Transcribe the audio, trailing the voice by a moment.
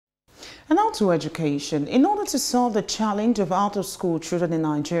And now to education. In order to solve the challenge of out-of-school children in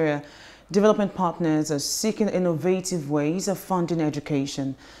Nigeria, development partners are seeking innovative ways of funding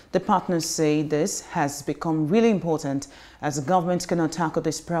education. The partners say this has become really important as the government cannot tackle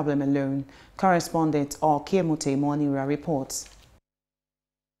this problem alone. Correspondent Okiemote Monira reports.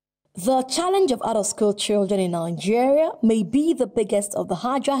 The challenge of out-of-school children in Nigeria may be the biggest of the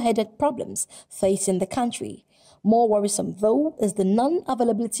Hydra-headed problems facing the country. More worrisome, though, is the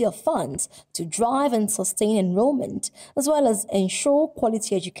non-availability of funds to drive and sustain enrollment, as well as ensure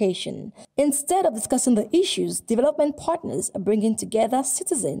quality education. Instead of discussing the issues, development partners are bringing together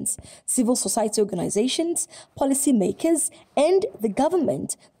citizens, civil society organizations, policymakers, and the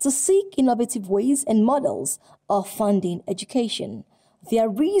government to seek innovative ways and models of funding education. Their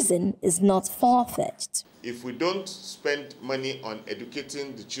reason is not far-fetched. If we don't spend money on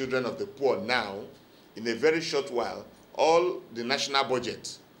educating the children of the poor now, in a very short while, all the national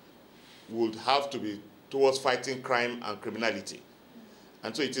budget would have to be towards fighting crime and criminality.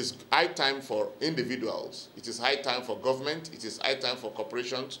 And so it is high time for individuals, it is high time for government, it is high time for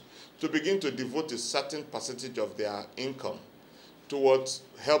corporations to begin to devote a certain percentage of their income towards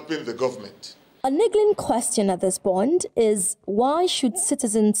helping the government. A niggling question at this point is, why should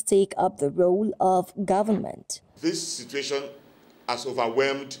citizens take up the role of government? This situation has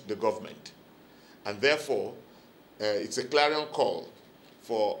overwhelmed the government, and therefore it's a clarion call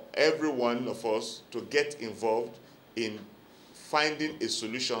for every one of us to get involved in finding a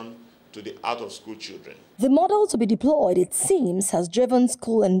solution to the out-of-school children. The model to be deployed, it seems, has driven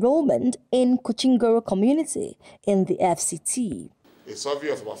school enrollment in Kuchingoro community in the FCT. A survey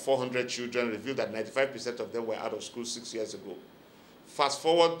of about 400 children revealed that 95% of them were out of school 6 years ago. Fast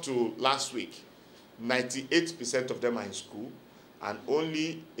forward to last week, 98% of them are in school, and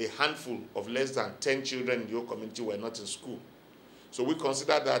only a handful of less than 10 children in your community were not in school. So we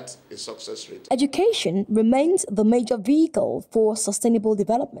consider that a success rate. Education remains the major vehicle for sustainable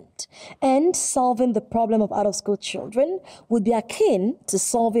development, and solving the problem of out-of-school children would be akin to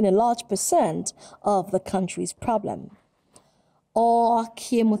solving a large percent of the country's problem.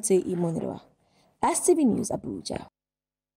 Okiemote Monira, STV News, Abuja.